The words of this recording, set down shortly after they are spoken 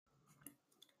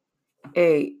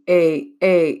Hey.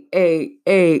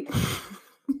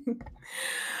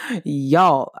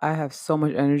 Y'all, I have so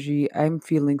much energy. I'm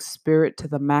feeling spirit to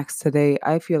the max today.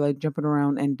 I feel like jumping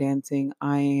around and dancing.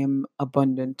 I am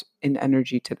abundant in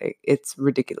energy today. It's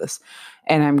ridiculous.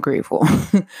 And I'm grateful.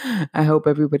 I hope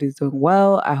everybody's doing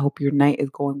well. I hope your night is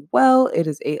going well. It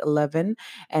is 8:11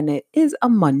 and it is a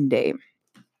Monday.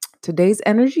 Today's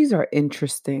energies are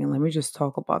interesting. Let me just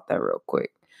talk about that real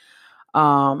quick.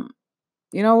 Um,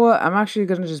 you know what? I'm actually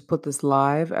gonna just put this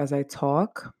live as I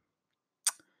talk.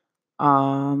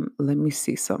 Let me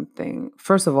see something.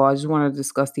 First of all, I just want to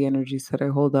discuss the energies that I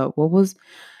hold up. What was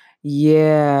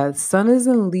Yeah, sun is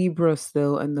in Libra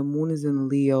still and the moon is in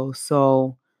Leo.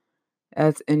 So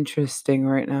that's interesting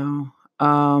right now.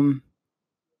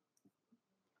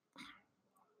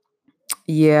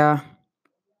 Yeah,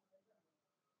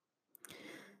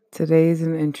 today's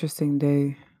an interesting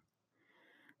day.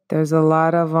 There's a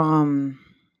lot of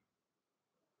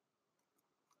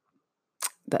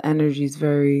the energy is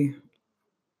very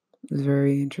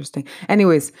interesting.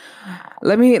 Anyways,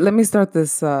 let me start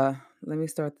this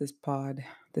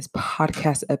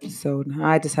podcast episode.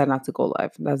 I just had not to go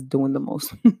live. That's doing the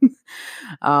most.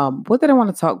 What did I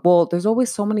want to talk? Well, there's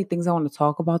always so many things I want to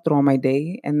talk about throughout my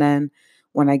day, and then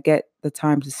when I get the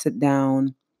time to sit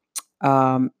down,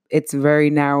 it's very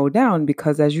narrowed down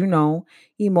because, as you know,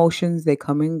 emotions they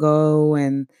come and go,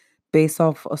 and based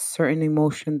off a certain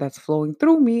emotion that's flowing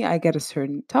through me, I get a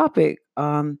certain topic.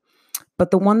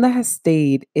 But the one that has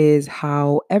stayed is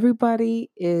how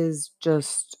everybody is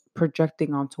just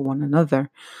projecting onto one another.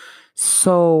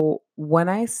 So when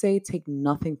I say take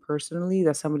nothing personally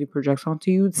that somebody projects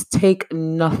onto you, it's take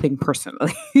nothing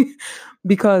personally.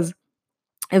 Because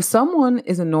if someone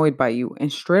is annoyed by you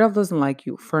and straight up doesn't like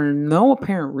you for no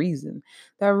apparent reason,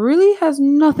 that really has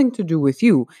nothing to do with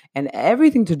you and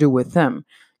everything to do with them.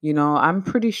 I'm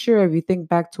pretty sure if you think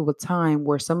back to a time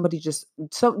where somebody just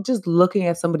looking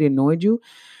at somebody annoyed you,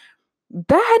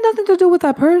 that had nothing to do with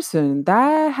that person.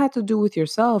 That had to do with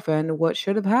yourself. And what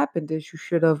should have happened is you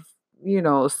should have,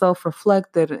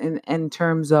 self-reflected in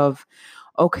terms of,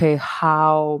 okay,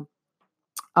 how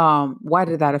why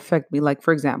did that affect me? Like,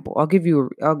 for example, I'll give you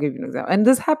an example. And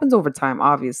this happens over time,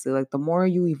 obviously. Like the more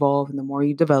you evolve and the more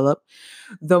you develop,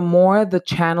 the more the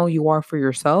channel you are for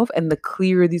yourself and the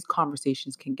clearer these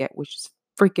conversations can get, which is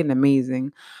freaking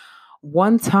amazing.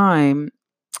 One time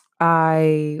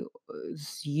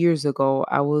years ago,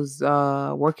 I was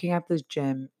working at this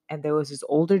gym and there was this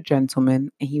older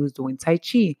gentleman and he was doing Tai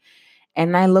Chi.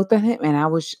 And I looked at him and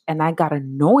I got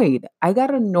annoyed. I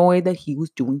got annoyed that he was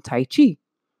doing Tai Chi.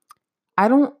 I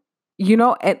don't, you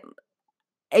know, and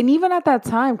even at that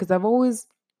time, because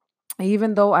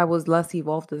even though I was less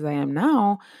evolved as I am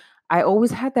now, I always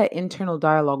had that internal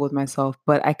dialogue with myself,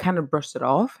 but I kind of brushed it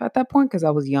off at that point because I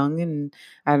was young and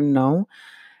I don't know.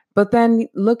 But then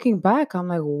looking back, I'm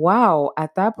like, wow,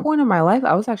 at that point in my life,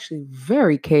 I was actually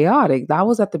very chaotic. That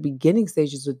was at the beginning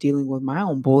stages of dealing with my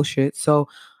own bullshit. So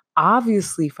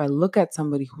obviously, if I look at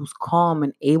somebody who's calm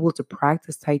and able to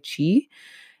practice Tai Chi,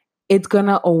 it's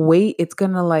gonna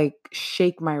like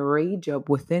shake my rage up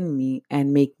within me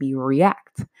and make me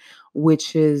react,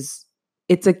 which is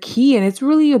it's a key and it's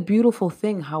really a beautiful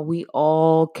thing how we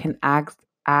all can act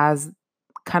as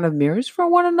kind of mirrors for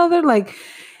one another. Like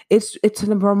it's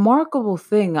a remarkable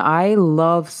thing. I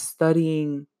love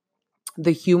studying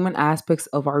the human aspects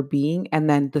of our being and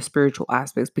then the spiritual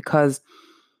aspects because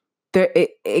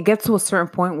it gets to a certain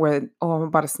point where, oh, I'm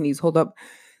about to sneeze, hold up.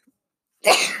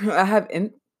 I have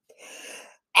in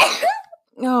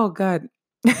Oh God.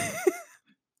 I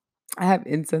have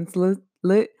incense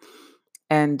lit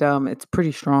and it's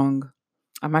pretty strong.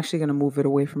 I'm actually gonna move it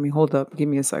away from me. Hold up, give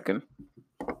me a second.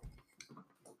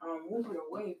 Move it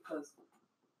away because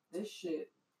this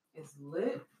shit is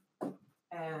lit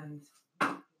and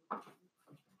okay.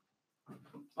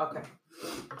 All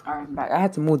right, I'm back. I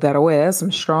had to move that away. That's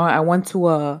some strong. I went to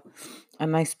a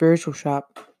nice spiritual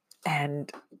shop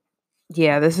and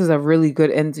yeah, this is a really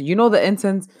good incense. You know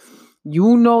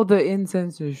the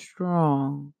incense is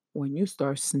strong when you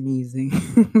start sneezing.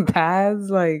 That's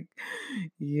like,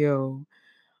 yo.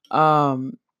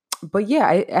 Um, but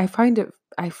yeah, I find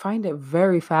it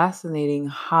very fascinating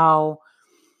how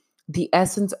the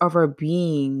essence of our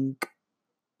being,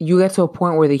 you get to a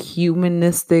point where the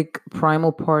humanistic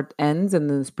primal part ends and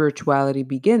then the spirituality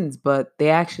begins, but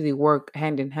they actually work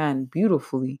hand in hand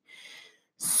beautifully.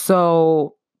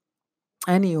 So,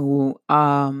 anywho,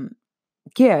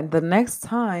 yeah, the next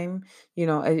time,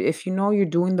 if you know you're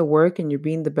doing the work and you're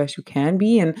being the best you can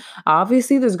be, and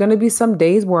obviously there's going to be some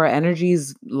days where our energy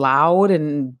is loud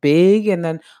and big, and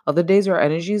then other days where our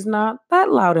energy is not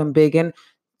that loud and big. And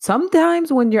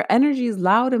Sometimes when your energy is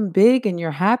loud and big and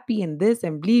you're happy and this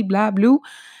and blah blah blue,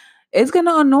 it's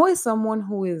gonna annoy someone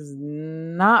who is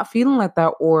not feeling like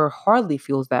that or hardly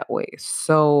feels that way.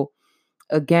 So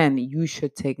again, you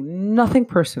should take nothing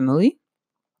personally.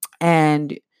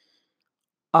 And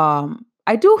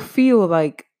I do feel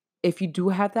like if you do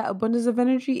have that abundance of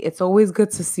energy, it's always good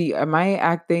to see, am I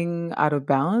acting out of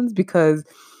balance? Because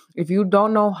if you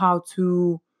don't know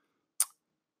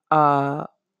uh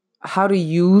how to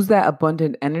use that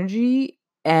abundant energy,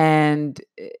 and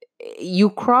you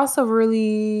cross a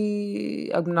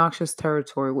really obnoxious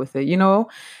territory with it,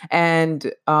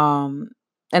 and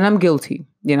I'm guilty,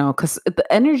 cuz the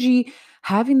energy,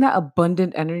 having that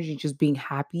abundant energy, just being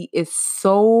happy is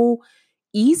so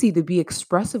easy to be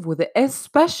expressive with it,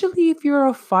 especially if you're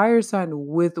a fire sign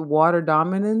with water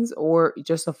dominance or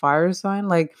just a fire sign.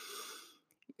 Like,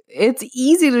 it's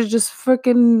easy to just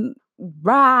freaking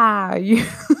rah.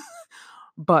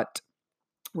 But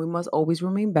we must always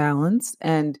remain balanced.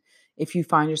 And if you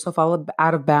find yourself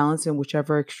out of balance in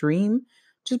whichever extreme,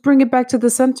 just bring it back to the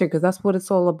center, because that's what it's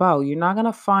all about. You're not going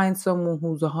to find someone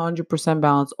who's 100%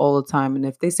 balanced all the time. And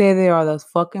if they say they are, that's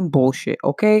fucking bullshit,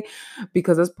 okay?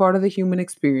 Because that's part of the human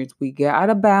experience. We get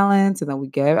out of balance and then we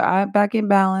get back in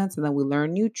balance and then we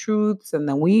learn new truths and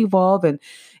then we evolve. And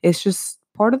it's just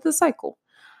part of the cycle.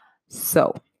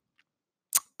 So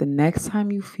the next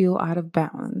time you feel out of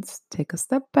balance, take a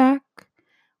step back,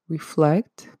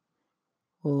 reflect,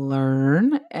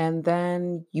 learn, and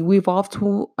then you evolve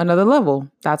to another level.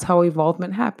 That's how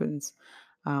evolvement happens.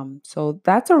 So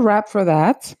that's a wrap for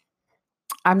that.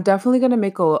 I'm definitely going to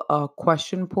make a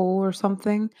question poll or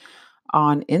something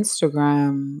on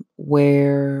Instagram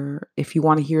where if you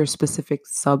want to hear a specific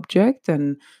subject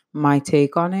and my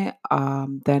take on it,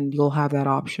 then you'll have that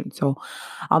option. So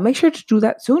I'll make sure to do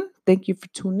that soon. Thank you for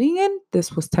tuning in.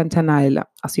 This was Tantanaila.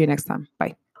 I'll see you next time.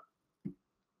 Bye.